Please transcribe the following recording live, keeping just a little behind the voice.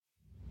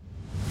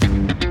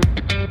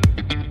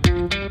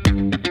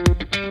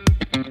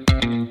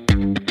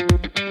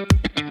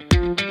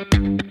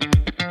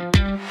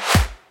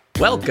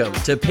Welcome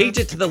to Page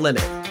It to the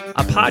Limit,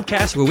 a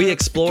podcast where we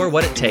explore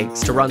what it takes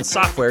to run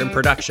software in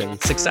production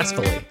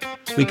successfully.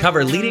 We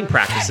cover leading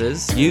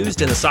practices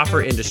used in the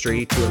software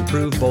industry to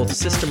improve both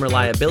system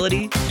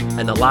reliability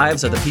and the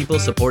lives of the people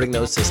supporting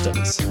those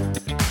systems.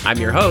 I'm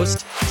your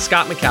host,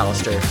 Scott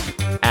McAllister,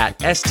 at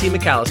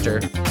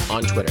STMcAllister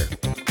on Twitter.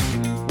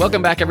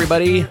 Welcome back,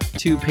 everybody,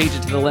 to Page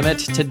It to the Limit.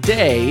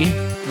 Today,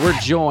 we're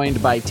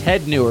joined by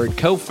Ted Neward,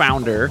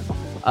 co-founder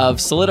of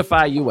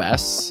Solidify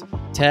US.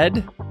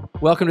 Ted,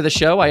 welcome to the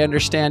show. I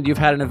understand you've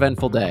had an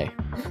eventful day.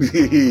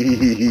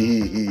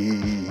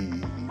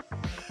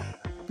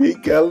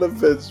 Pink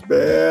elephants,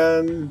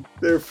 man.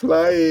 They're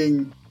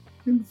flying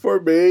in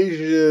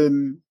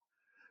formation.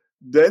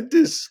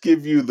 Dentists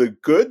give you the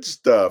good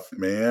stuff,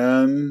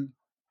 man.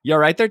 You all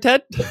right there,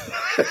 Ted?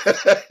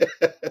 A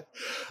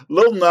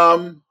little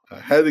numb. I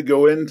had to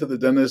go into the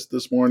dentist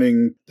this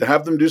morning to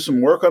have them do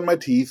some work on my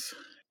teeth.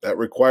 That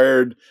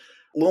required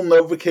a little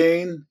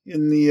Novocaine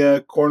in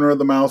the corner of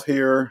the mouth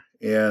here.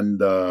 And,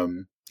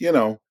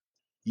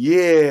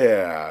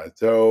 yeah.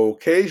 So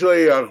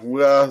occasionally,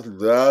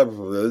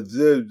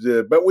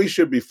 but we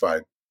should be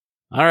fine.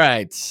 All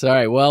right.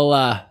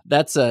 Well,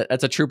 that's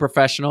a true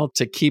professional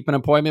to keep an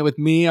appointment with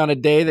me on a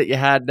day that you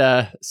had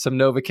some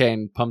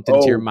Novocaine pumped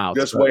into your mouth.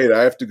 Just wait.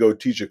 I have to go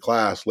teach a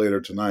class later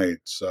tonight.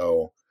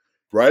 So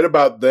right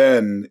about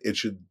then, it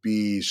should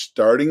be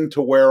starting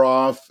to wear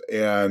off,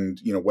 and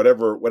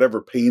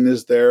whatever pain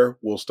is there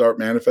will start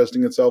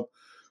manifesting itself.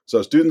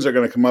 So students are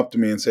going to come up to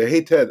me and say,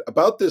 "Hey, Ted,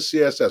 about this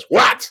CSS,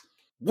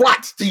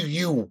 what do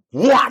you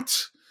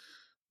want?"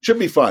 Should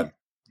be fun.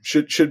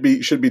 Should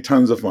be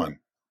tons of fun.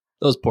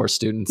 Those poor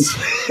students.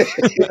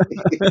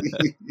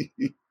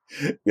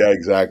 Yeah,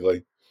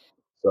 exactly.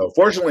 So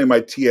fortunately, my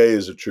TA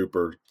is a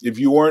trooper. If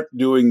you weren't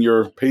doing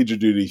your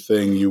PagerDuty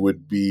thing, you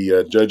would be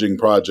judging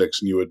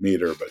projects and you would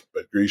meet her.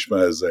 But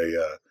Grishma is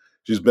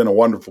she's been a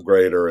wonderful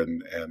grader,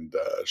 and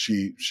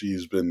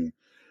she's been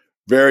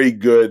very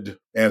good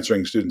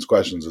answering students'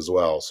 questions as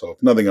well. So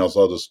if nothing else,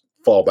 I'll just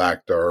fall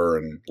back to her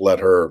and let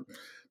her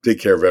take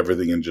care of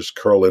everything and just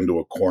curl into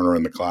a corner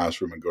in the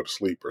classroom and go to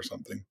sleep or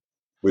something,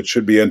 which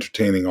should be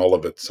entertaining all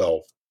of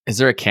itself. Is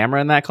there a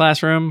camera in that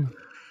classroom?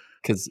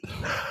 Because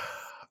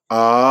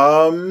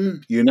I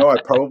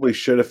probably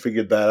should have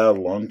figured that out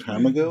a long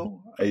time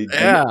ago. I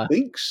don't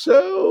think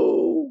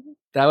so.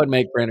 That would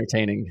make for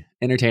entertaining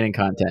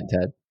content,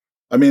 Ted.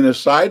 I mean,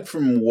 aside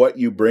from what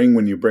you bring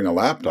when you bring a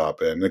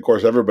laptop in, of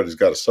course, everybody's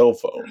got a cell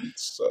phone.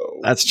 So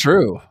That's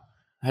true.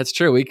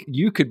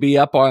 You could be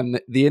up on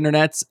the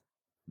internet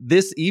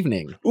this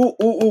evening.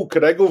 Ooh!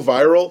 Could I go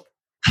viral?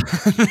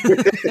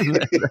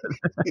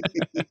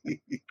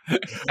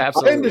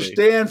 Absolutely. I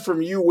understand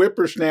from you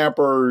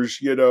whippersnappers,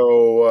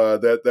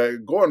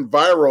 that going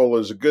viral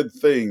is a good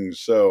thing.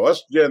 So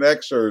us Gen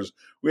Xers,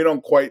 we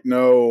don't quite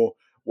know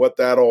what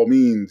that all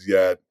means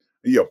yet.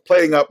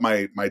 Playing up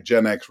my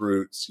Gen X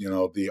roots,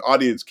 the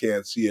audience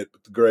can't see it,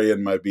 but the gray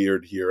in my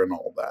beard here and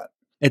all that.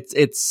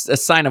 It's a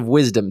sign of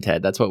wisdom,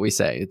 Ted. That's what we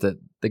say.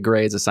 The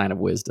gray is a sign of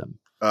wisdom.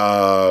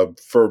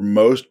 For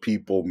most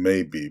people,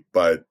 maybe,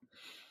 but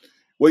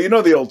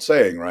well, the old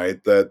saying,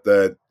 right?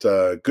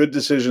 That good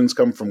decisions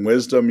come from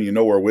wisdom. You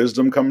know where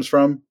wisdom comes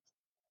from?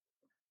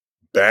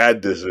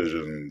 Bad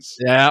decisions.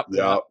 Yep.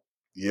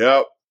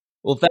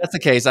 Well, if that's the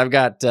case, I've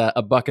got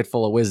a bucket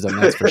full of wisdom,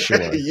 that's for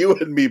sure. You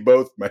and me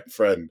both, my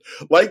friend.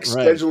 Like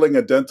scheduling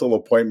a dental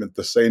appointment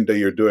the same day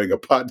you're doing a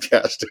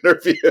podcast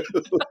interview.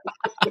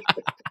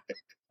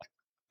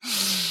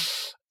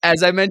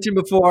 As I mentioned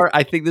before,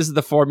 I think this is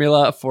the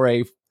formula for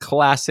a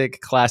classic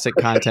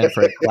content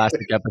for a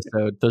classic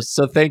episode.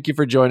 So thank you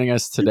for joining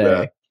us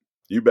today.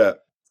 You bet.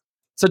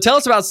 So tell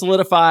us about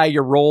Solidify,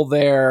 your role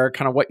there,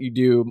 kind of what you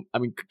do. I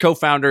mean,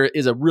 co-founder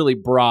is a really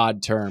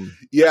broad term.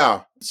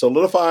 Yeah.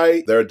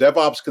 Solidify, they're a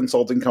DevOps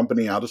consulting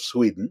company out of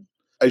Sweden.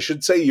 I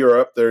should say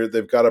Europe.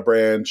 They've got a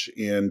branch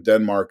in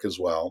Denmark as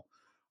well.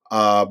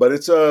 But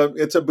it's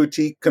a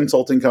boutique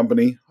consulting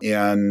company.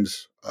 And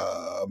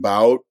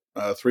about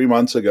 3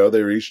 months ago,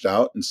 they reached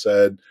out and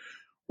said,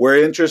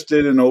 "We're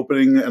interested in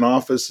opening an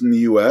office in the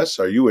US.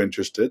 Are you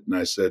interested?" And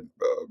I said,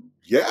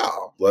 "Yeah,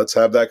 let's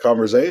have that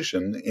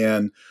conversation."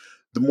 And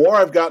the more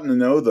I've gotten to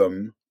know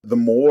them, the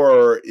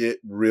more it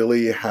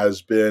really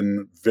has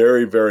been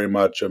very, very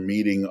much a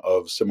meeting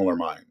of similar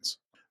minds.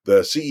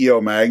 The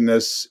CEO,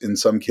 Magnus, in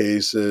some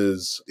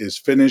cases, is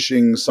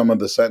finishing some of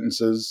the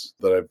sentences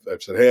that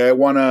I've said, "Hey, I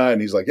want to,"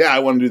 and he's like, "Yeah, I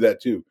want to do that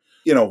too."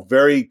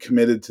 Very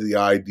committed to the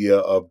idea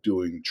of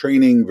doing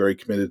training, very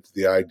committed to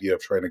the idea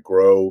of trying to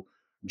grow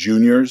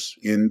juniors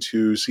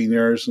into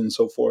seniors and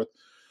so forth.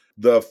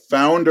 The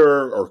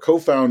founder or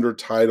co-founder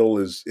title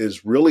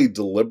is really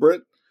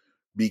deliberate,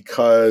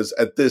 because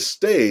at this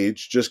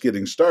stage, just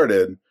getting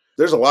started,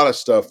 there's a lot of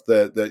stuff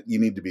that you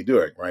need to be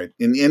doing, right?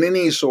 In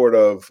any sort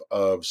of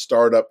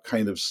startup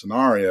kind of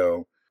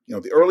scenario,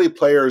 the early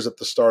players at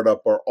the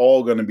startup are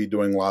all going to be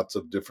doing lots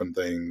of different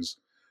things.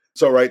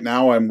 So right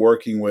now I'm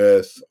working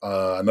with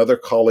another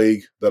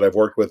colleague that I've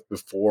worked with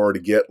before to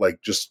get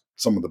just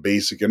some of the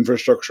basic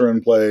infrastructure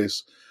in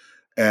place.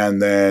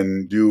 and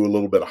then do a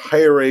little bit of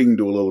hiring,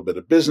 do a little bit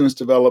of business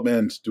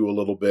development, do a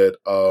little bit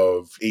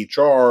of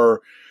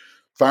HR.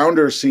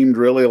 Founder seemed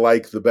really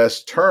like the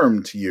best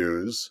term to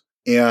use.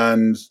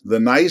 And the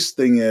nice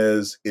thing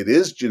is it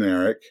is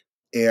generic.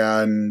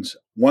 And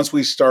once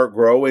we start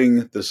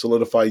growing the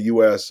Solidify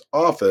US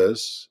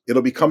office,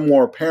 it'll become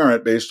more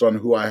apparent based on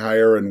who I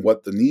hire and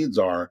what the needs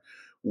are,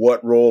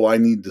 what role I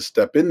need to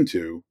step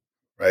into,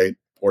 right?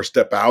 Or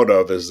step out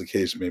of, as the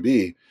case may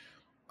be.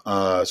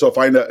 So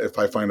if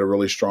I find a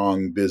really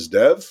strong biz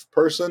dev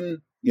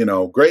person,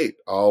 great.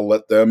 I'll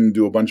let them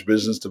do a bunch of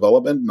business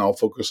development and I'll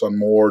focus on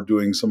more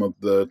doing some of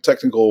the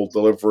technical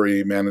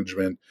delivery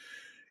management.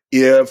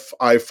 If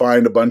I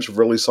find a bunch of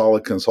really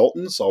solid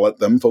consultants, I'll let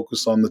them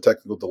focus on the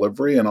technical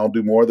delivery and I'll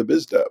do more of the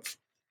biz dev.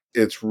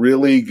 It's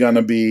really going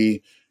to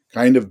be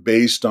kind of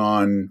based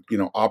on,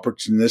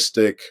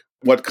 opportunistic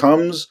what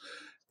comes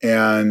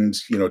and,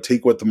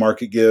 take what the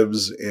market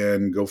gives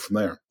and go from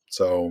there.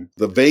 So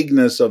the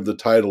vagueness of the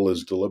title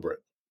is deliberate.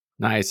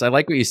 Nice. I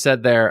like what you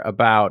said there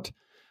about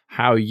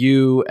how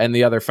you and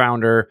the other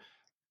founder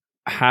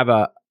have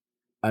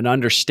an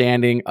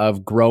understanding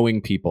of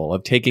growing people,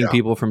 of taking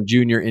people from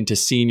junior into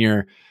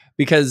senior,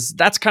 because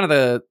that's kind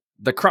of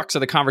the crux of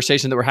the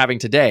conversation that we're having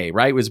today,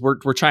 right?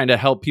 We're trying to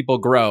help people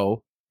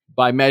grow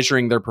by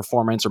measuring their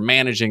performance or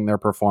managing their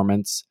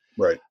performance.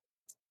 Right.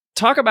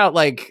 Talk about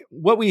like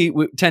what we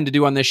tend to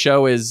do on this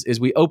show is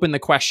we open the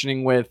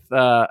questioning with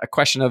a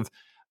question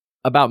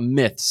about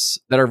myths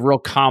that are real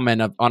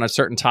common on a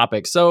certain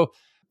topic. So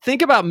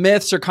think about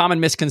myths or common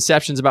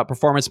misconceptions about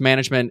performance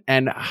management,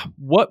 and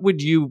what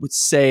would you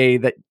say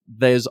that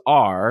those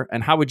are,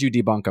 and how would you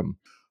debunk them?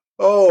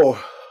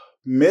 Oh,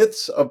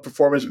 myths of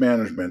performance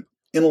management.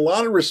 In a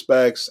lot of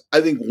respects, I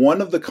think one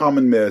of the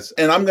common myths,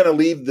 and I'm going to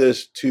leave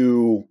this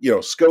to,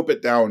 scope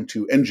it down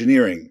to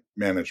engineering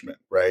management,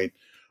 right?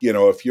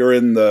 If you're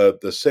in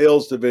the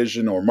sales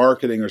division or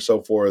marketing or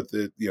so forth,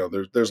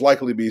 there's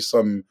likely to be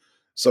some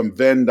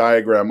Venn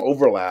diagram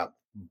overlap,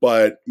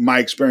 but my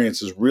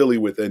experience is really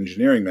with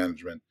engineering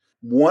management.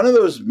 One of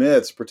those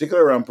myths,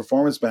 particularly around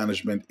performance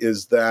management,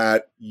 is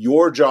that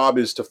your job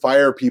is to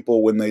fire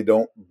people when they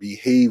don't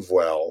behave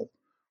well,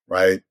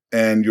 right?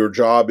 And your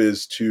job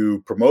is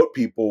to promote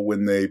people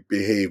when they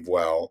behave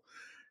well.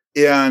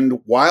 And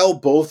while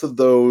both of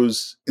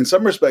those, in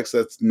some respects,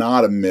 that's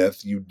not a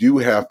myth, you do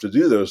have to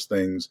do those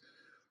things.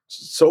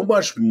 So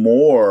much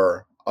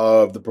more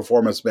of the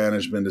performance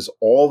management is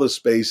all the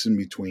space in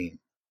between,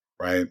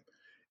 right?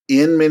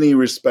 In many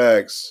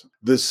respects,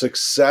 the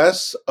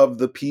success of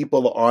the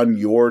people on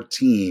your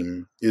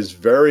team is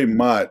very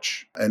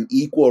much an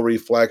equal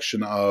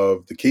reflection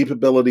of the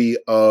capability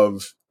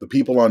of the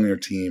people on your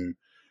team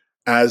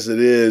as it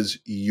is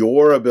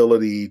your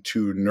ability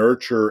to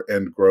nurture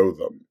and grow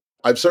them.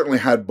 I've certainly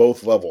had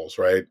both levels,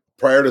 right?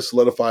 Prior to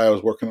Solidify, I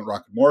was working at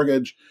Rocket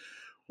Mortgage.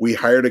 We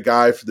hired a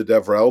guy for the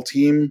DevRel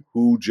team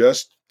who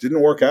just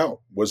didn't work out,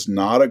 was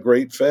not a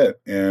great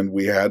fit, and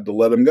we had to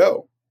let him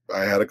go.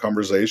 I had a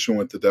conversation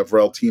with the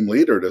DevRel team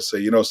leader to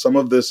say, some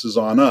of this is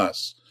on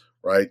us,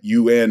 right?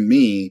 You and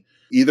me.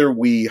 Either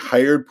we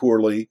hired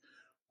poorly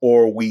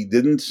or we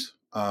didn't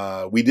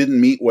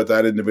meet what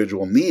that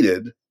individual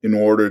needed in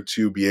order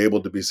to be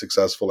able to be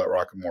successful at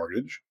Rocket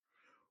Mortgage.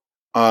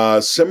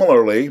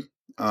 Similarly,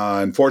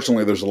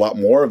 unfortunately, there's a lot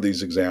more of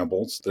these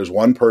examples. There's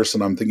one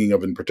person I'm thinking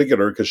of in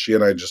particular because she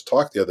and I just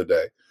talked the other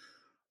day.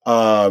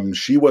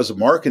 She was a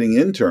marketing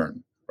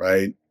intern,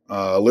 right?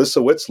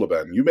 Alyssa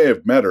Witzleben. You may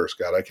have met her,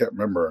 Scott. I can't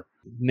remember.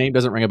 Name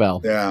doesn't ring a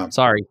bell. Yeah.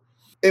 Sorry.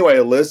 Anyway,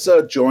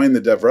 Alyssa joined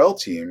the DevRel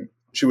team.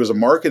 She was a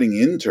marketing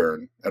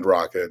intern at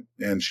Rocket,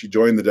 and she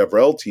joined the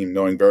DevRel team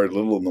knowing very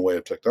little in the way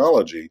of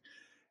technology.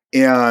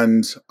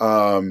 And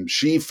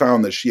she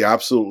found that she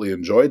absolutely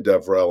enjoyed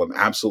DevRel and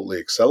absolutely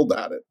excelled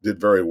at it,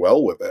 did very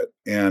well with it,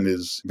 and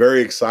is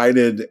very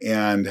excited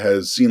and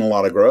has seen a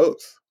lot of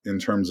growth in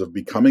terms of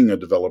becoming a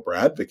developer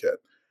advocate.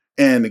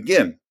 And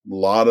again, a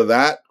lot of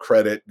that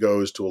credit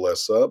goes to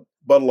Alyssa,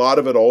 but a lot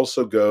of it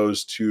also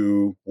goes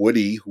to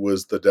Woody, who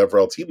was the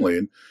DevRel team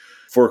lead,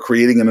 for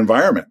creating an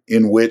environment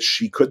in which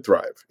she could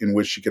thrive, in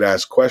which she could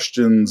ask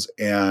questions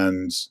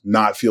and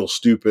not feel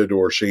stupid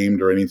or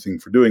shamed or anything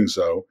for doing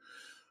so,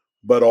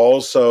 but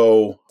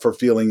also for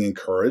feeling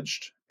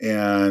encouraged.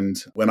 And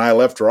when I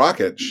left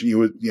Rocket, she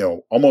would,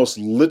 almost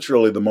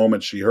literally the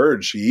moment she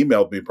heard, she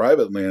emailed me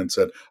privately and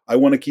said, I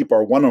want to keep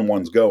our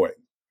one-on-ones going.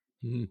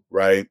 Mm-hmm.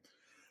 Right.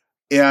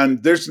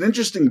 And there's an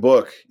interesting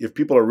book, if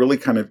people are really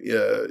kind of,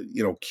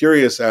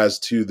 curious as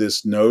to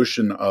this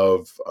notion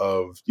of,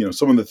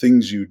 some of the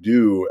things you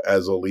do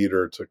as a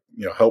leader to,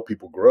 help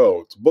people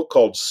grow. It's a book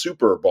called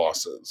Super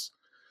Bosses.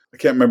 I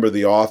can't remember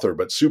the author,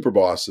 but Super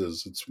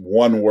Bosses, it's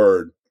one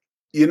word.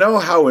 You know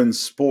how in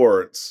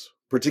sports,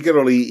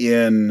 particularly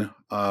in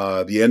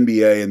the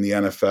NBA and the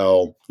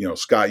NFL,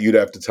 Scott, you'd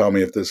have to tell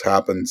me if this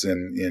happens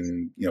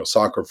in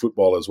soccer,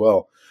 football as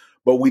well.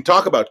 But we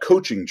talk about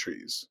coaching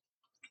trees,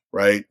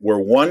 right? Where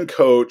one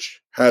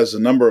coach has a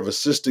number of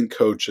assistant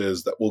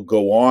coaches that will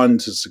go on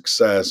to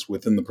success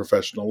within the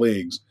professional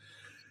leagues.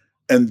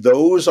 And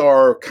those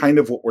are kind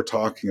of what we're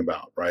talking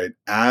about, right?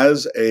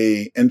 As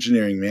a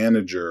engineering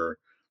manager,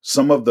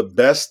 some of the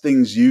best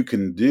things you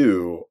can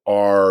do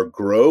are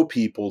grow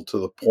people to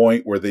the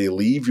point where they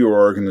leave your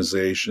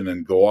organization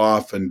and go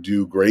off and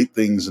do great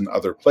things in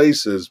other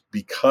places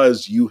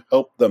because you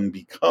help them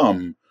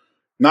become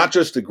not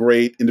just a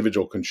great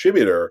individual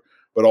contributor,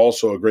 but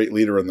also a great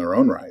leader in their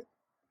own right.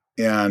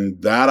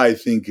 And that, I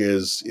think,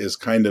 is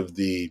kind of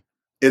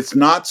it's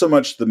not so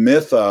much the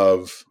myth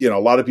of, a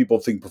lot of people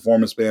think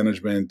performance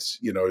management,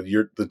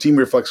 the team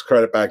reflects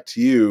credit back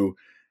to you.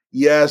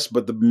 Yes,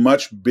 but the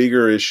much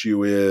bigger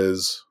issue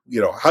is,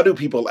 how do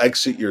people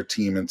exit your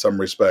team in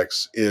some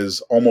respects is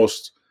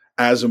almost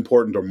as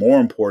important or more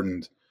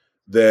important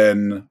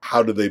than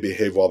how do they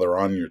behave while they're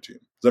on your team.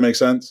 Does that make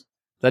sense?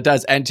 That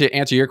does. And to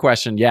answer your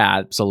question, yeah,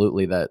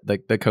 absolutely.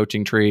 The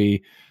coaching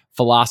tree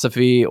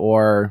philosophy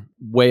or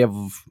way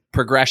of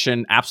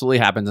progression absolutely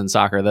happens in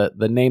soccer.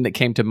 The name that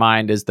came to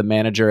mind is the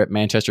manager at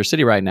Manchester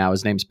City right now.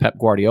 His name's Pep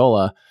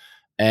Guardiola,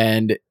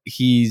 and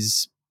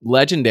he's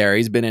legendary.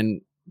 He's been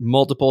in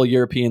multiple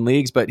European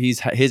leagues, but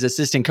his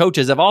assistant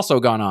coaches have also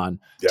gone on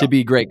to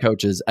be great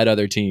coaches at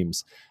other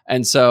teams.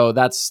 And so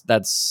that's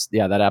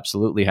that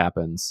absolutely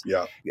happens.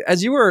 Yeah.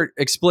 As you were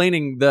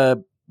explaining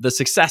the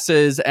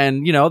successes,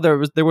 and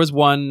there was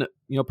one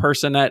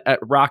person at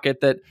Rocket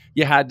that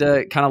you had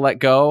to kind of let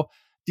go.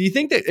 Do you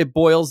think that it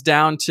boils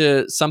down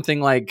to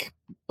something like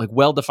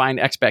well-defined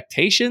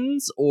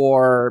expectations,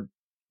 or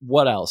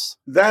what else?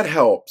 That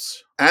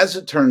helps. As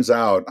it turns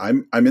out,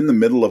 I'm in the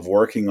middle of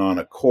working on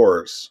a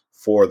course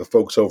for the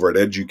folks over at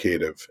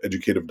educative.io.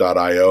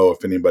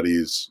 If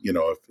anybody's,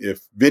 if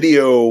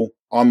video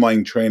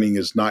online training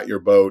is not your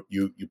boat,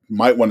 you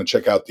might want to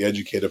check out the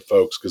Educative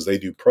folks because they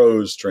do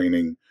prose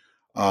training.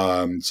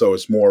 So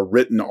it's more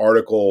written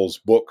articles,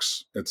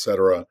 books,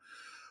 etc.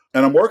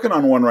 And I'm working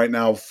on one right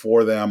now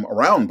for them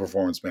around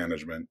performance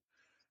management.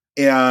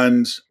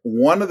 And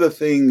one of the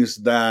things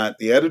that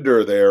the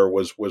editor there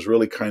was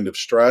really kind of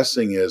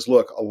stressing is,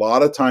 look, a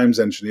lot of times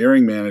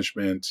engineering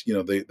management,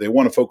 they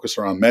want to focus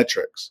around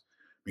metrics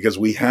because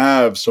we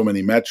have so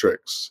many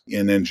metrics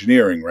in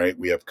engineering, right?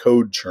 We have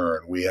code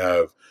churn, we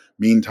have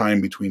mean time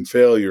between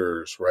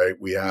failures, right?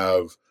 We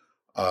have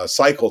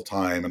cycle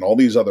time and all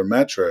these other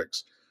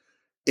metrics.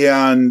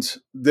 And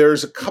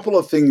there's a couple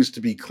of things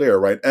to be clear,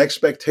 right?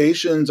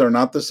 Expectations are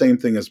not the same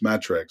thing as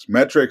metrics.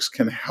 Metrics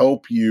can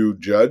help you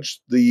judge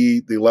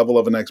the level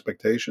of an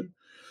expectation,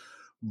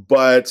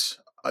 but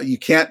you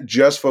can't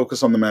just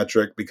focus on the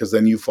metric because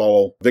then you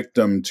fall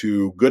victim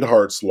to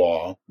Goodhart's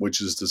law,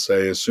 which is to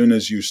say, as soon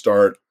as you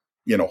start,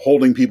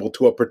 holding people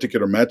to a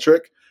particular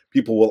metric,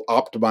 people will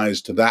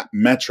optimize to that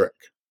metric,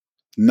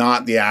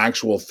 not the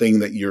actual thing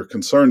that you're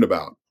concerned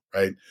about,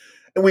 right?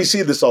 And we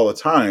see this all the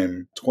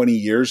time. 20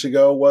 years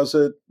ago, was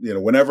it?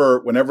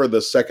 Whenever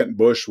the second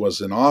Bush was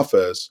in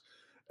office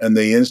and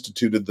they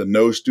instituted the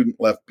No Student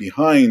Left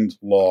Behind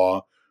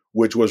law,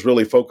 which was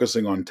really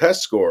focusing on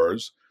test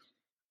scores,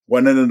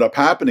 what ended up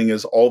happening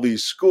is all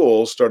these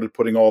schools started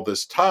putting all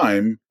this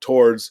time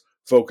towards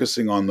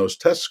focusing on those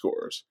test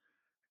scores.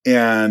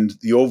 And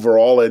the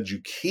overall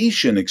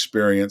education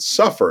experience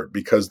suffered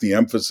because the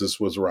emphasis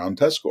was around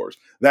test scores.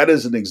 That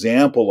is an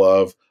example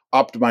of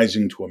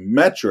optimizing to a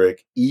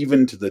metric,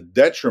 even to the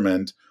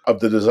detriment of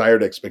the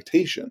desired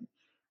expectation,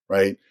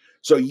 right?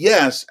 So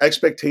yes,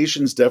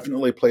 expectations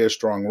definitely play a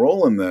strong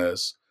role in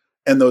this.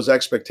 And those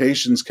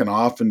expectations can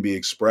often be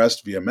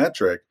expressed via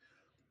metric.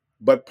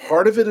 But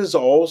part of it is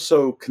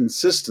also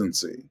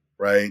consistency,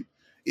 right?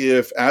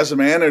 If as a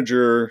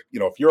manager,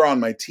 if you're on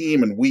my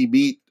team and we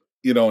meet,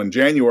 in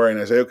January and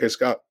I say, okay,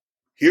 Scott,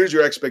 here's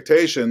your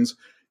expectations,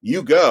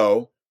 you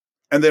go,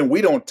 and then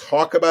we don't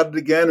talk about it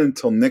again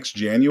until next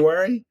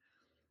January,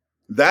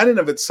 that in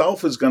of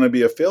itself is going to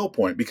be a fail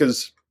point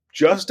because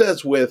just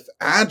as with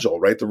Agile,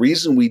 right, the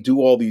reason we do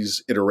all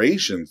these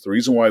iterations, the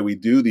reason why we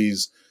do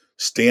these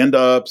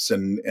stand-ups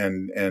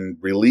and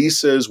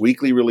releases,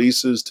 weekly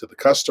releases to the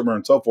customer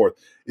and so forth,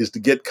 is to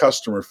get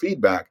customer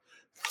feedback.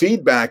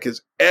 Feedback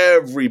is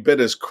every bit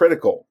as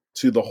critical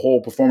to the whole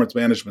performance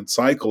management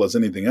cycle as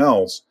anything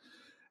else.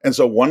 And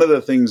so one of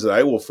the things that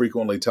I will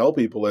frequently tell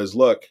people is,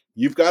 look,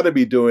 you've got to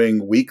be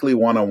doing weekly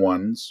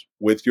one-on-ones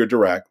with your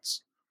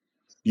directs.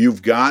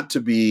 You've got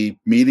to be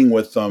meeting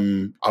with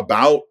them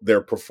about their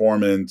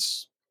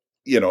performance.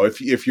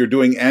 If you're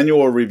doing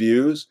annual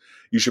reviews,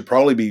 you should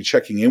probably be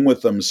checking in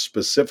with them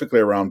specifically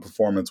around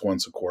performance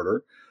once a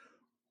quarter.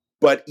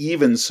 But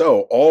even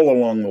so, all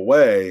along the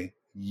way,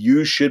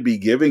 you should be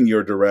giving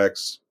your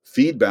directs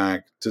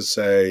feedback to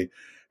say,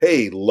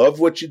 hey, love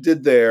what you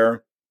did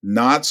there.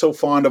 Not so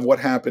fond of what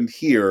happened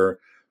here.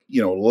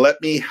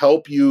 Let me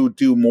help you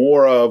do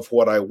more of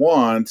what I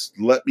want.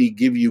 Let me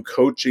give you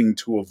coaching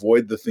to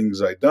avoid the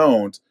things I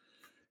don't.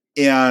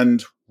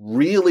 And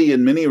really,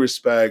 in many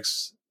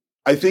respects,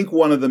 I think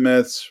one of the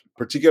myths,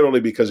 particularly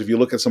because if you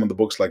look at some of the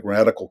books like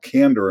Radical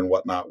Candor and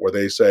whatnot, where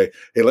they say,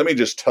 hey, let me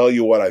just tell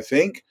you what I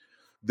think.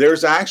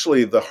 There's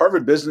actually the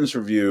Harvard Business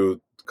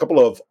Review, a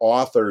couple of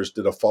authors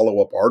did a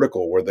follow-up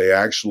article where they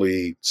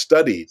actually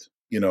studied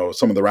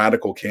some of the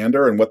radical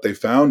candor. And what they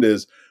found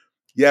is,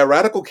 yeah,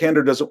 radical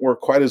candor doesn't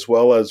work quite as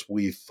well as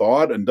we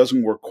thought and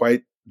doesn't work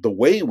quite the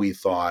way we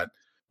thought.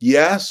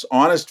 Yes,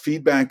 honest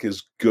feedback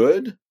is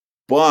good,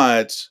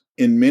 but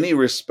in many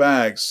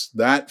respects,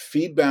 that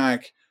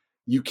feedback,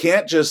 you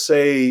can't just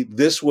say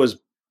this was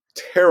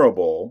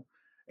terrible,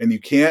 and you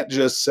can't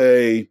just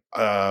say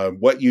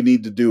what you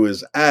need to do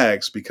is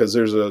X, because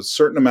there's a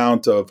certain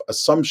amount of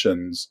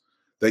assumptions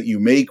that you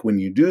make when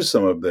you do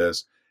some of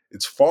this.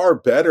 It's far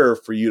better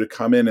for you to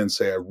come in and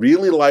say, I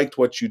really liked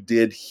what you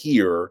did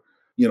here.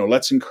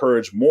 Let's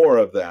encourage more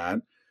of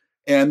that.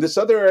 And this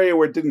other area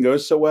where it didn't go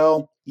so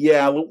well,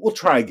 yeah, we'll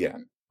try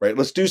again, right?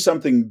 Let's do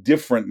something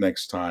different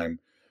next time.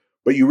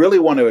 But you really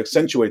want to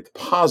accentuate the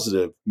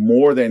positive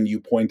more than you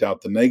point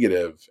out the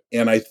negative.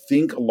 And I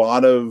think a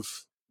lot of,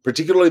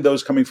 particularly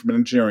those coming from an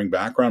engineering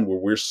background where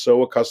we're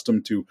so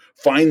accustomed to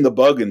find the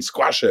bug and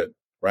squash it,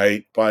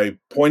 right? By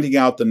pointing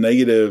out the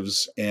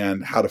negatives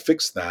and how to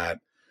fix that,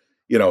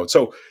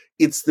 so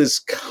it's this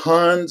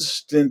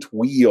constant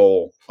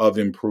wheel of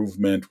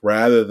improvement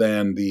rather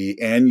than the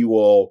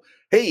annual,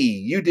 hey,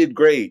 you did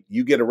great,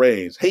 you get a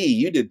raise. Hey,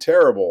 you did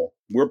terrible,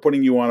 we're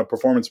putting you on a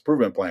performance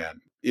improvement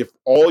plan. If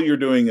all you're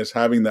doing is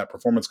having that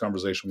performance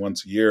conversation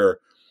once a year,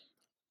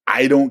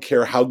 I don't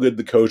care how good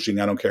the coaching,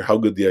 I don't care how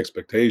good the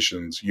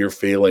expectations, you're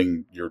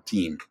failing your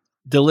team.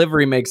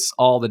 Delivery makes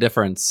all the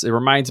difference. It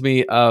reminds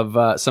me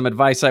of some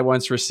advice I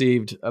once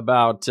received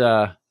about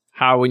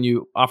how when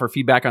you offer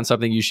feedback on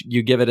something,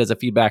 you give it as a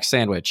feedback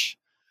sandwich,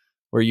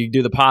 where you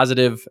do the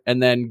positive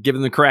and then give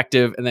them the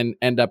corrective and then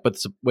end up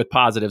with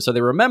positive. So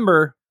they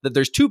remember that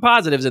there's two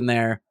positives in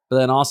there, but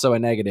then also a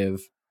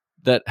negative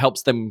that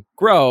helps them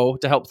grow,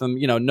 to help them,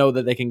 know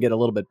that they can get a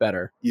little bit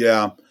better.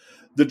 Yeah.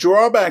 The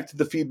drawback to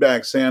the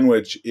feedback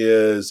sandwich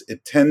is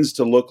it tends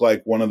to look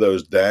like one of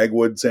those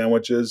Dagwood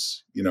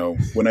sandwiches.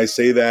 When I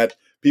say that,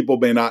 people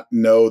may not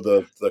know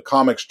the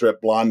comic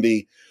strip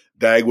Blondie.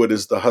 Dagwood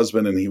is the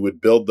husband, and he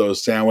would build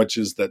those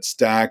sandwiches that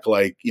stack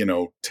like,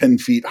 10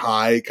 feet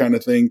high kind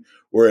of thing,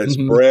 where it's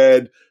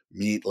bread,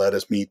 meat,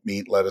 lettuce, meat,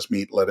 lettuce,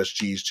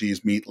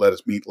 cheese, meat,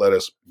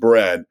 lettuce,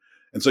 bread.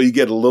 And so you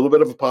get a little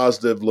bit of a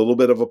positive,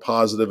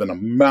 and a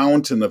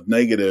mountain of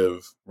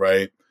negative,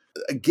 right?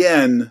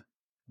 Again,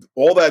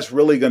 all that's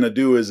really going to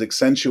do is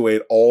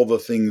accentuate all the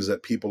things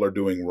that people are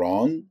doing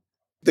wrong.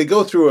 They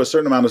go through a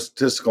certain amount of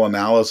statistical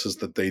analysis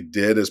that they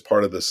did as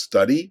part of the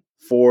study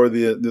for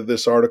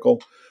this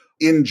article.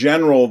 In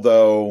general,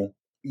 though,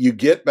 you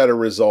get better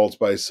results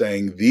by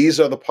saying these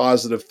are the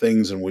positive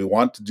things and we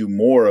want to do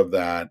more of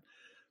that.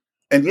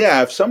 And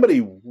yeah, if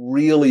somebody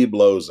really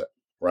blows it,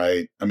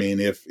 right? I mean,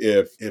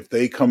 if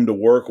they come to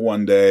work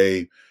one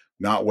day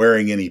not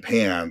wearing any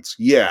pants,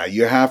 yeah,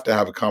 you have to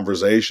have a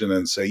conversation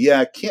and say,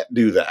 yeah, can't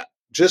do that.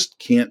 Just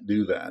can't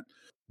do that.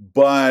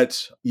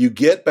 But you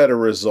get better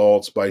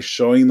results by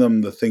showing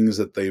them the things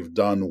that they've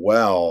done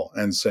well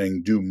and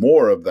saying, do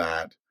more of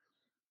that,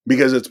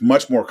 because it's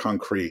much more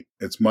concrete.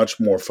 It's much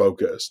more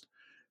focused.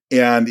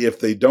 And if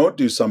they don't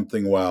do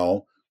something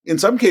well, in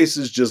some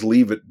cases, just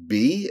leave it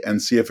be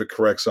and see if it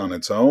corrects on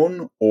its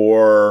own.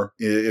 Or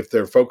if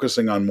they're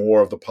focusing on more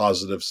of the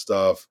positive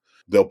stuff,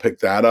 they'll pick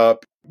that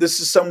up.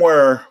 This is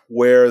somewhere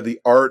where the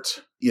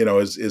art,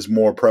 is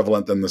more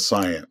prevalent than the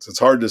science. It's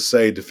hard to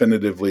say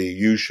definitively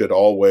you should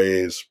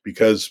always,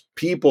 because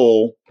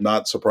people,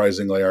 not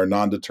surprisingly, are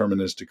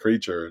non-deterministic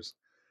creatures.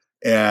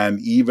 And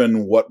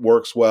even what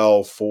works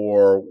well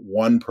for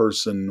one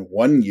person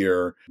one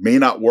year may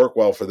not work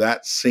well for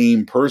that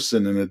same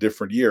person in a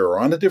different year or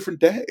on a different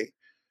day,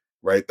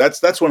 right?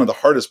 That's one of the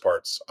hardest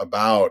parts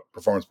about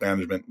performance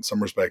management in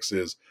some respects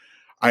is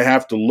I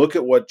have to look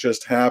at what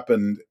just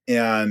happened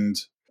and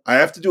I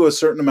have to do a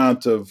certain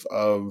amount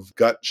of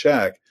gut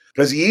check,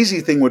 because the easy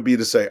thing would be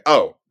to say,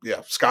 oh,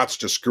 yeah, Scott's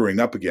just screwing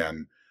up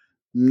again.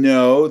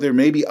 No, there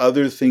may be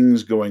other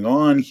things going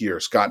on here.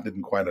 Scott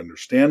didn't quite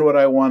understand what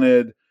I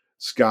wanted.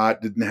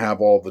 Scott didn't have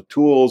all the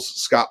tools.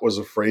 Scott was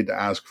afraid to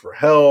ask for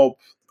help.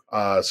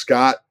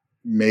 Scott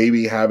may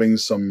be having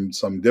some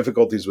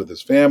difficulties with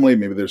his family.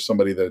 Maybe there's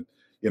somebody that,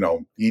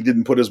 he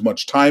didn't put as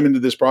much time into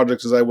this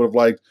project as I would have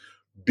liked,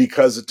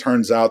 because it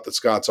turns out that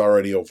Scott's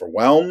already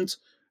overwhelmed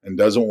and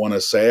doesn't want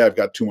to say, I've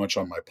got too much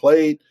on my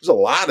plate. There's a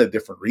lot of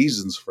different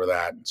reasons for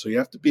that. So you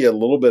have to be a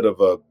little bit of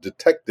a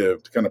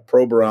detective to kind of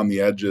probe around the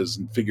edges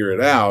and figure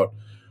it out.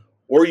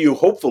 Or you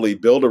hopefully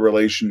build a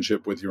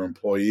relationship with your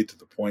employee to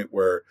the point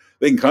where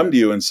they can come to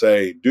you and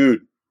say,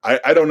 dude,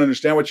 I don't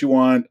understand what you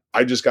want.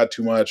 I just got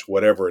too much,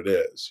 whatever it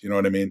is. You know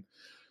what I mean?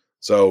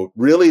 So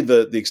really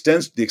the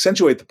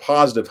accentuate the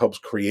positive helps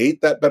create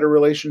that better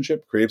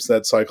relationship, creates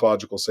that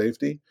psychological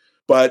safety.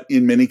 But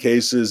in many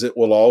cases, it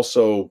will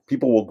also,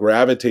 people will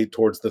gravitate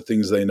towards the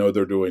things they know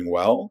they're doing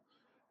well.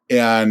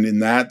 And in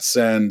that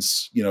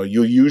sense, you'll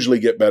usually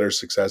get better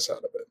success out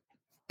of it.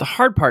 The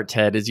hard part,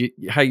 Ted, is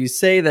how you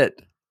say that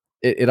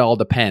it all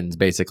depends,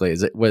 basically,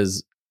 is it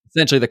was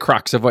essentially the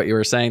crux of what you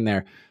were saying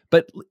there.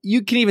 But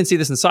you can even see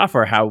this in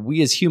software, how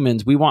we as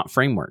humans, we want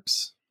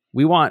frameworks.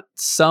 We want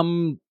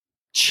some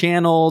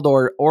channeled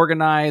or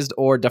organized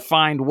or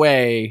defined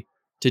way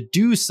to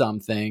do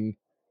something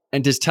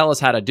and just tell us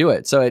how to do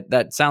it. So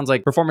that sounds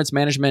like performance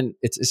management.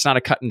 It's not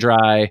a cut and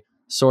dry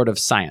sort of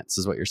science,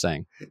 is what you're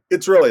saying.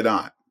 It's really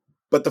not.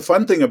 But the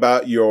fun thing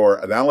about your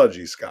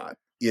analogy, Scott,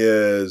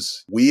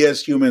 is we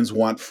as humans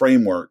want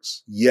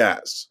frameworks,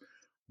 yes.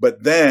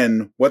 But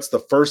then what's the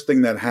first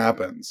thing that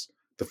happens?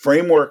 The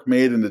framework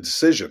made in a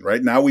decision,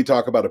 right? Now we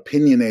talk about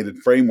opinionated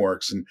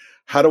frameworks and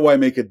how do I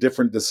make a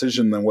different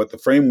decision than what the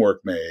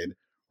framework made,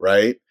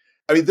 right?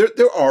 I mean,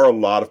 there are a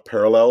lot of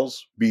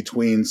parallels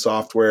between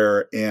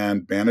software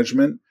and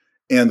management.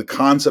 And the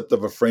concept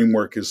of a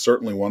framework is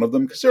certainly one of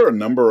them because there are a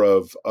number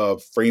of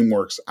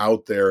frameworks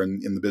out there in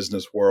the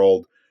business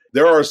world.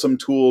 There are some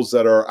tools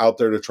that are out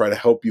there to try to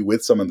help you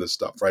with some of this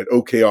stuff, right?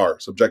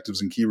 OKRs,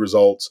 objectives and key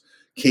results,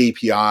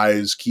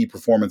 KPIs, key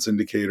performance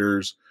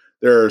indicators.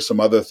 There are some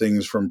other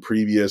things from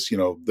previous,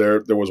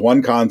 there was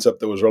one concept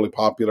that was really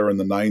popular in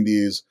the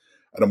 90s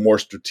at a more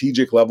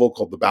strategic level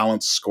called the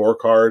balanced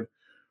scorecard,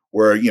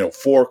 where,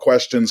 4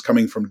 questions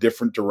coming from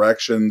different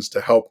directions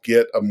to help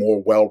get a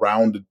more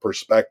well-rounded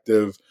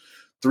perspective.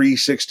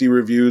 360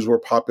 reviews were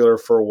popular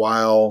for a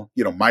while.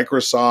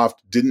 Microsoft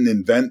didn't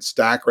invent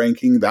stack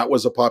ranking. That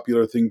was a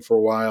popular thing for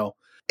a while.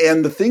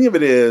 And the thing of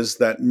it is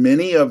that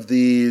many of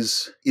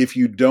these, if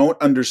you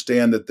don't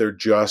understand that they're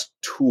just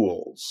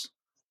tools,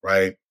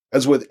 right?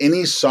 As with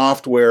any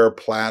software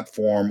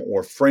platform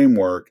or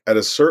framework, at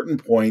a certain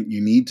point, you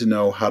need to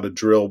know how to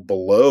drill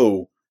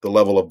below the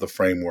level of the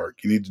framework.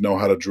 You need to know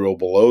how to drill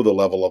below the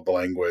level of the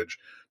language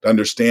to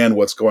understand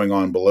what's going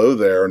on below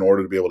there in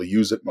order to be able to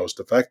use it most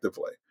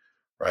effectively,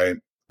 right?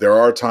 There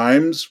are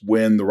times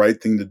when the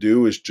right thing to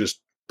do is just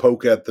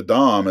poke at the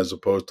DOM as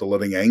opposed to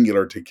letting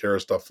Angular take care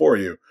of stuff for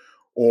you,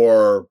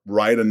 or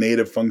write a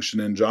native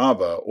function in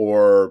Java,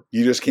 or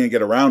you just can't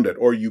get around it.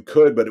 Or you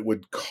could, but it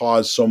would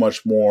cause so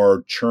much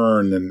more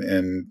churn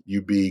and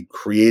you'd be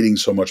creating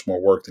so much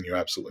more work than you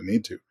absolutely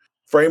need to.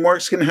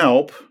 Frameworks can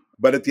help,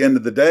 but at the end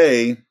of the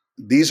day,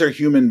 these are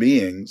human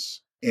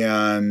beings.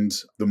 And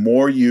the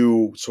more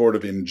you sort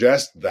of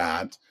ingest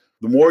that,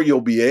 the more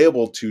you'll be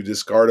able to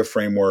discard a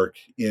framework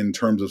in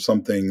terms of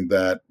something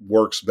that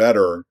works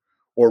better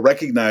or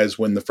recognize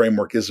when the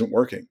framework isn't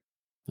working.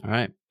 All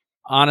right.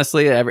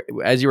 Honestly,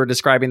 as you were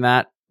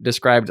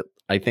described,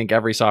 I think,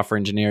 every software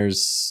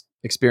engineer's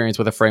experience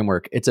with a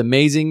framework. It's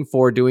amazing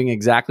for doing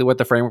exactly what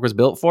the framework was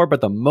built for, but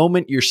the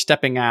moment you're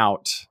stepping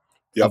out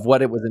of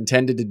what it was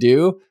intended to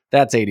do,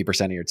 that's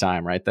 80% of your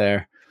time right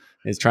there,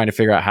 is trying to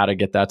figure out how to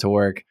get that to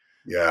work.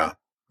 Yeah.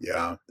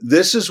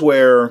 This is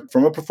where,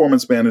 from a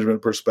performance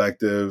management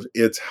perspective,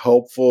 it's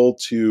helpful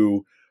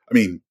to,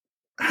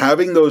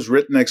 having those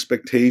written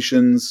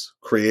expectations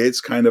creates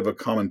kind of a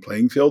common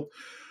playing field.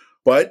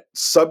 But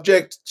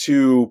subject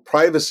to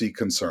privacy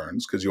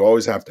concerns, because you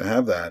always have to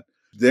have that,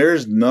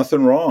 there's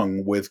nothing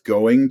wrong with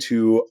going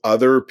to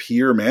other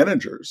peer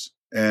managers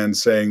and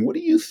saying, what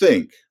do you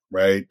think,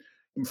 right?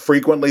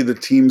 Frequently, the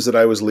teams that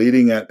I was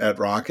leading at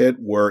Rocket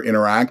were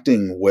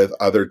interacting with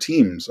other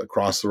teams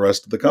across the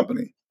rest of the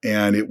company.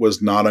 And it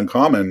was not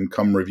uncommon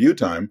come review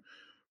time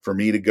for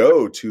me to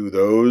go to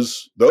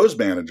those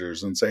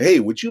managers and say, hey,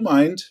 would you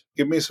mind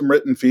give me some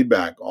written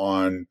feedback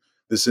on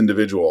this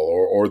individual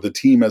or the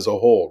team as a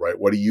whole, right?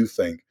 What do you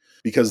think?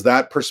 Because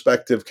that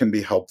perspective can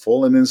be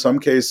helpful. And in some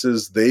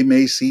cases, they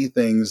may see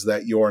things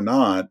that you're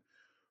not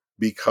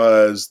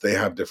because they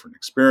have different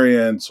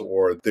experience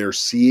or they're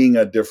seeing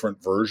a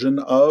different version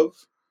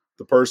of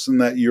the person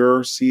that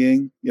you're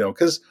seeing,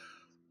 because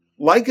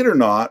like it or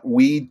not,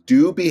 we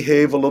do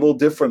behave a little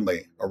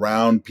differently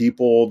around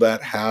people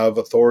that have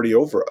authority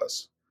over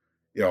us.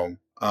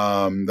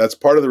 That's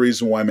part of the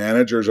reason why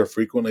managers are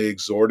frequently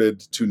exhorted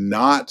to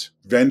not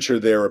venture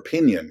their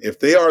opinion. If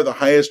they are the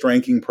highest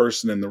ranking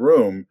person in the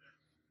room,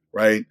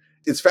 right?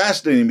 It's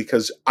fascinating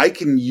because I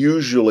can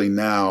usually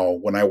now,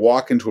 when I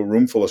walk into a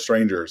room full of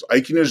strangers,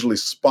 I can usually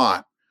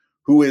spot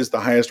who is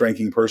the highest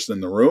ranking person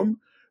in the room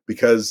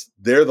because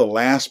they're the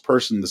last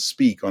person to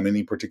speak on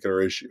any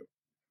particular issue.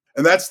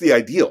 And that's the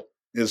ideal,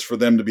 is for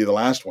them to be the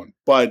last one.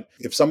 But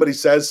if somebody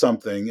says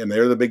something and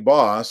they're the big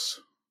boss,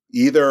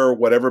 either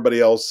what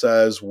everybody else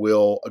says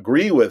will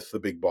agree with the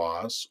big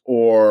boss,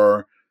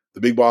 or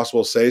the big boss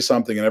will say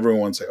something and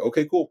everyone will say,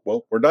 okay, cool.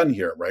 Well, we're done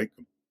here, right?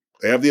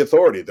 They have the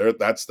authority.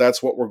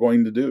 That's what we're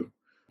going to do.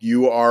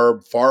 You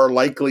are far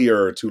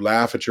likelier to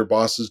laugh at your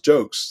boss's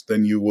jokes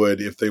than you would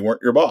if they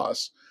weren't your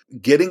boss.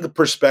 Getting a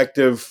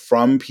perspective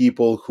from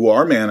people who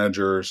are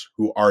managers,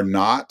 who are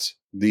not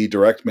the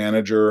direct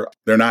manager,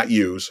 they're not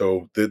you.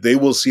 So they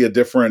will see a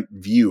different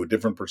view, a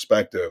different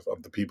perspective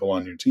of the people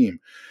on your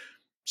team.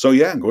 So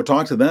yeah, go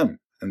talk to them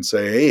and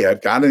say, hey,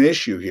 I've got an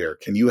issue here.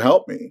 Can you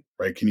help me?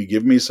 Right? Can you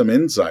give me some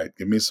insight?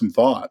 Give me some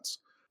thoughts.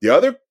 The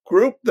other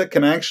group that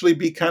can actually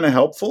be kind of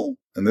helpful,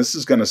 and this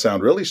is going to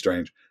sound really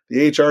strange,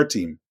 the HR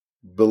team.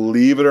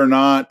 Believe it or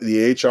not,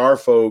 the HR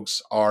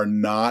folks are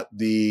not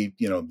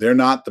they're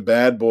not the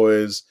bad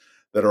boys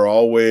that are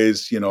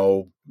always,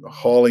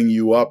 hauling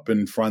you up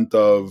in front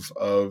of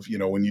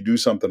when you do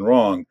something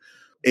wrong.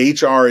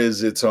 HR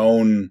is its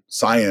own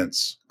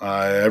science,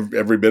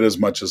 every bit as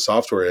much as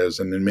software is.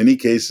 And in many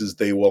cases,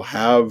 they will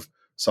have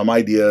some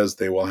ideas.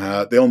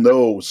 They'll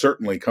know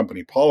certainly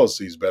company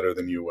policies better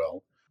than you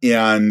will.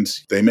 And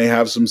they may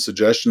have some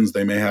suggestions.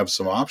 They may have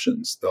some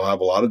options. They'll have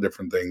a lot of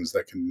different things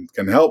that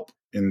can help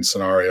in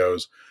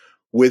scenarios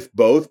with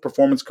both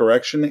performance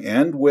correction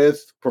and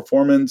with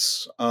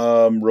performance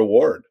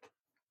reward,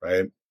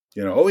 right?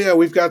 Oh yeah,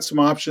 we've got some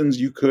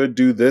options. You could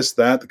do this,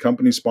 that. The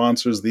company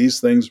sponsors these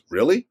things.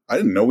 Really? I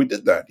didn't know we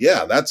did that.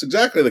 Yeah, that's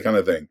exactly the kind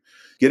of thing.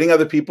 Getting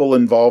other people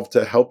involved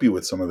to help you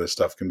with some of this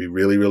stuff can be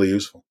really, really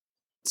useful.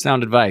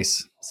 Sound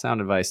advice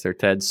there,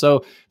 Ted.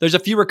 So there's a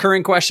few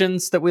recurring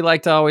questions that we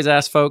like to always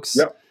ask folks.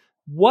 Yep.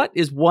 What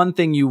is one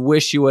thing you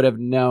wish you would have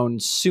known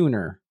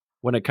sooner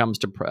when it comes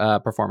to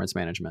performance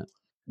management?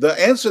 The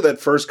answer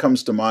that first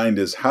comes to mind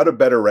is how to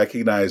better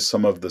recognize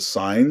some of the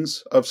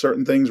signs of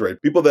certain things,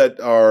 right? People that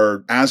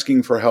are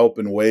asking for help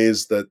in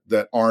ways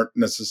that aren't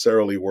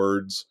necessarily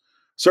words.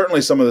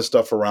 Certainly some of the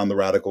stuff around the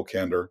radical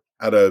candor,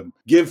 how to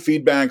give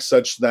feedback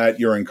such that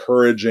you're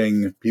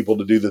encouraging people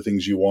to do the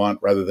things you want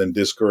rather than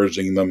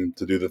discouraging them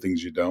to do the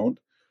things you don't.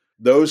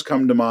 Those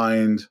come to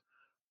mind.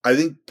 I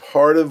think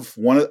one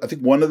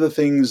of the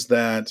things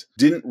that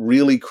didn't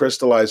really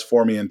crystallize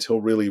for me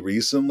until really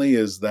recently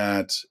is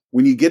that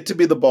when you get to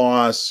be the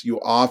boss,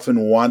 you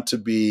often want to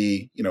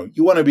be,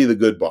 you want to be the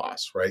good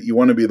boss, right? You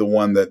want to be the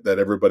one that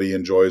everybody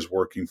enjoys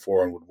working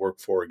for and would work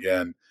for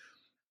again.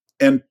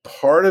 And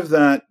part of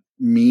that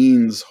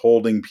means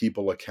holding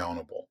people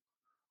accountable,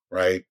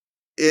 right?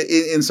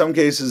 In some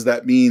cases,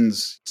 that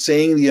means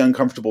saying the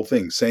uncomfortable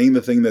thing, saying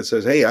the thing that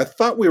says, hey, I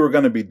thought we were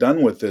going to be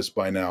done with this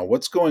by now.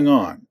 What's going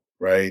on?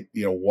 Right?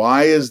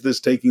 Why is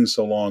this taking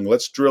so long?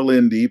 Let's drill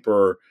in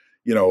deeper.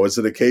 Is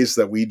it a case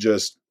that we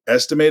just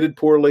estimated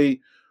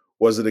poorly?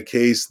 Was it a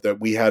case that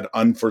we had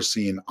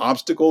unforeseen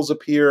obstacles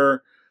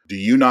appear? Do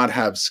you not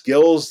have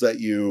skills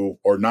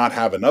or not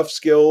have enough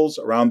skills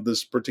around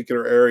this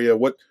particular area?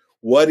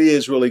 What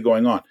is really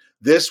going on?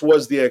 This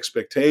was the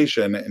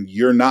expectation and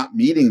you're not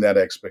meeting that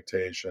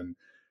expectation.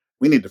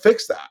 We need to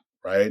fix that,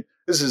 right?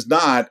 This is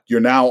not,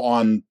 you're now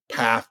on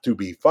path to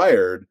be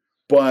fired.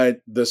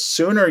 But the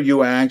sooner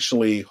you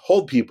actually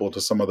hold people to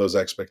some of those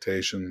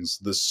expectations,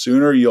 the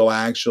sooner you'll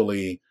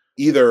actually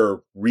either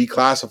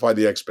reclassify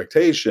the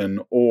expectation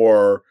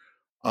or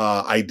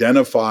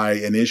identify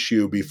an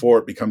issue before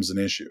it becomes an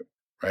issue,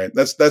 right?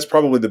 That's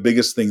probably the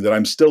biggest thing that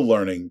I'm still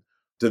learning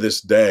to this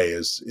day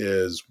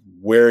is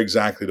where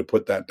exactly to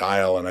put that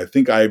dial. And I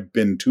think I've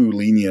been too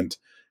lenient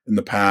in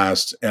the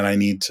past, and I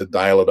need to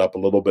dial it up a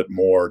little bit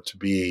more to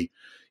be,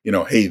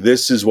 hey,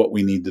 this is what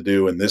we need to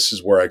do, and this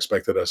is where I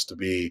expected us to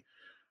be.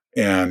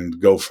 And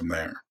go from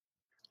there.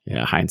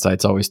 Yeah,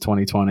 hindsight's always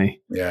 20/20.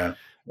 Yeah.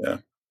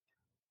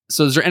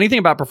 So is there anything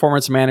about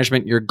performance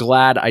management you're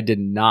glad I did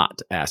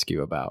not ask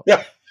you about?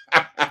 Yeah.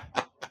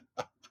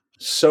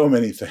 So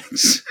many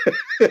things.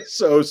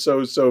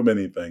 so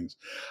many things.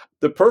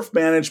 The perf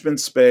management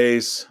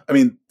space, I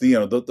mean,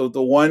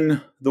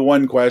 the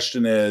one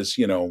question is,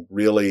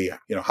 really,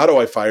 how do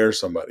I fire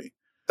somebody?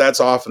 That's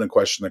often a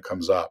question that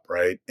comes up,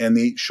 right? And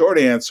the short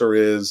answer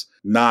is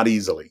not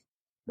easily,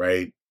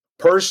 right?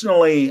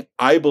 Personally,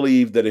 I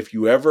believe that if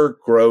you ever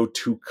grow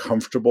too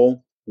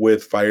comfortable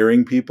with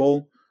firing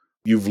people,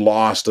 you've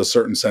lost a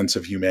certain sense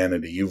of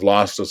humanity. You've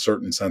lost a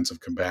certain sense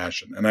of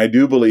compassion. And I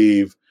do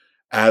believe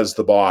as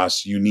the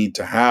boss, you need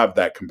to have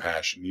that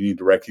compassion. You need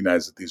to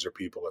recognize that these are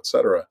people, et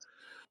cetera.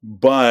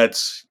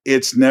 But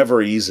it's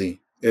never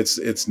easy.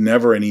 It's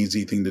never an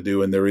easy thing to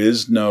do. And there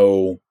is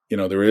no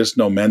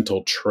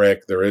mental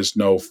trick. There is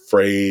no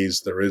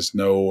phrase. There is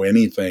no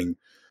anything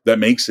that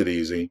makes it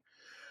easy.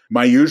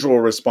 My usual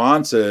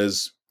response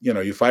is,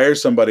 you fire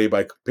somebody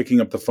by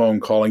picking up the phone,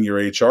 calling your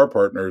HR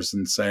partners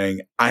and saying,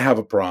 I have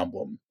a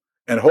problem.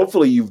 And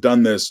hopefully you've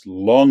done this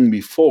long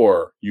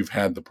before you've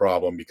had the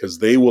problem, because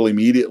they will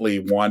immediately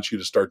want you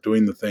to start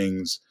doing the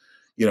things,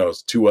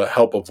 to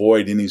help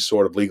avoid any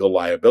sort of legal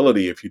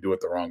liability if you do it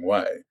the wrong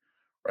way,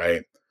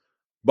 right?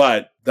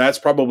 But that's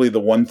probably the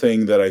one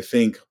thing that I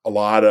think a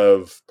lot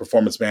of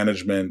performance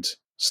management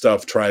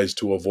stuff tries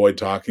to avoid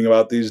talking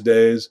about these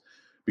days.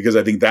 Because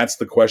I think that's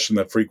the question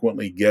that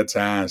frequently gets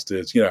asked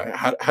is,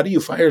 how do you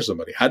fire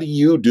somebody? How do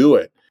you do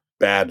it?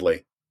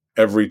 Badly.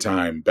 Every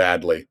time,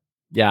 badly.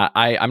 Yeah,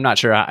 I'm not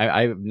sure.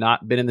 I've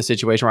not been in the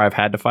situation where I've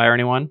had to fire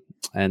anyone.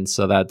 And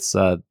so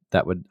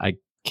I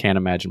can't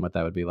imagine what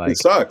that would be like. It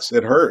sucks.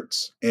 It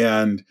hurts.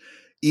 And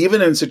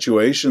even in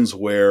situations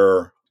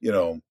where,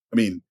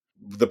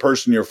 the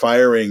person you're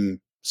firing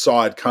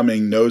saw it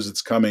coming, knows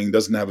it's coming,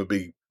 doesn't have a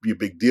big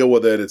deal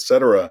with it, et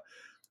cetera,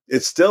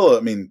 it's still,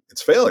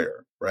 it's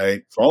failure.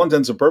 Right? For all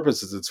intents and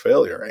purposes, it's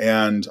failure.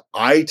 And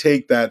I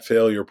take that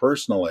failure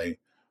personally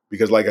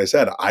because, like I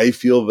said, I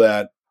feel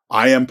that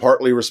I am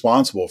partly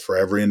responsible for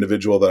every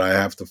individual that I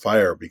have to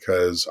fire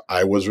because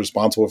I was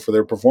responsible for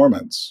their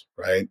performance,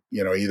 right?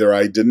 Either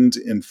I didn't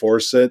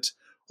enforce it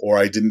or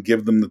I didn't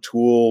give them the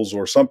tools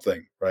or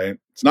something, right?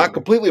 It's not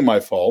completely my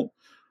fault,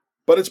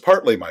 but it's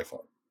partly my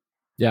fault.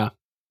 Yeah.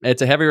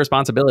 It's a heavy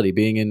responsibility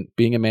being in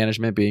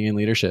management, being in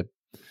leadership.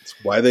 That's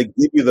why they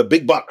give you the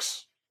big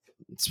bucks.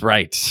 That's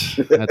right.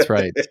 That's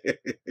right.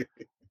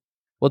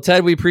 Well,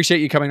 Ted, we appreciate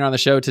you coming on the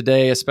show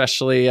today,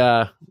 especially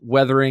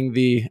weathering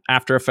the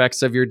after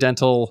effects of your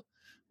dental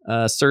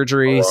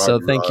surgery. So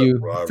thank you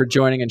for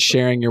joining and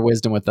sharing your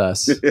wisdom with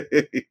us.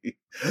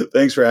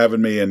 Thanks for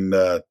having me and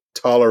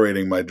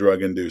tolerating my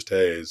drug-induced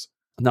haze.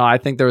 No, I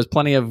think there was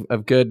plenty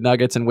of good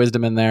nuggets and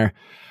wisdom in there.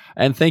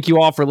 And thank you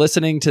all for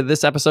listening to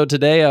this episode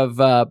today of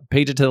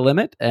Page It to the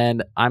Limit.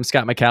 And I'm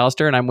Scott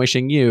McAllister, and I'm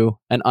wishing you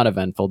an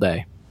uneventful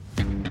day.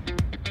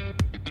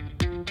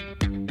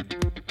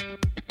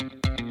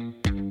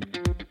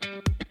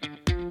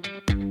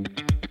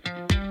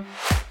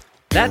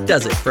 That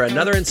does it for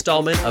another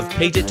installment of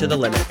Page It to the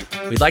Limit.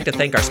 We'd like to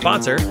thank our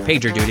sponsor,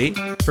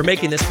 PagerDuty, for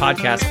making this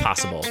podcast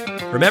possible.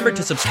 Remember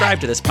to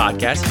subscribe to this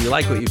podcast if you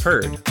like what you've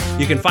heard.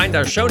 You can find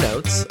our show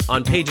notes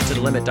on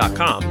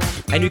pageittothelimit.com,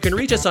 and you can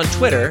reach us on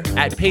Twitter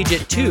at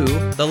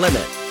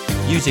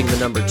PageItToTheLimit, using the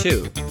number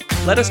 2.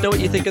 Let us know what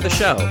you think of the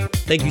show.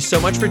 Thank you so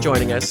much for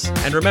joining us,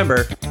 and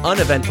remember,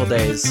 uneventful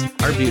days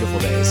are beautiful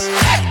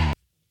days.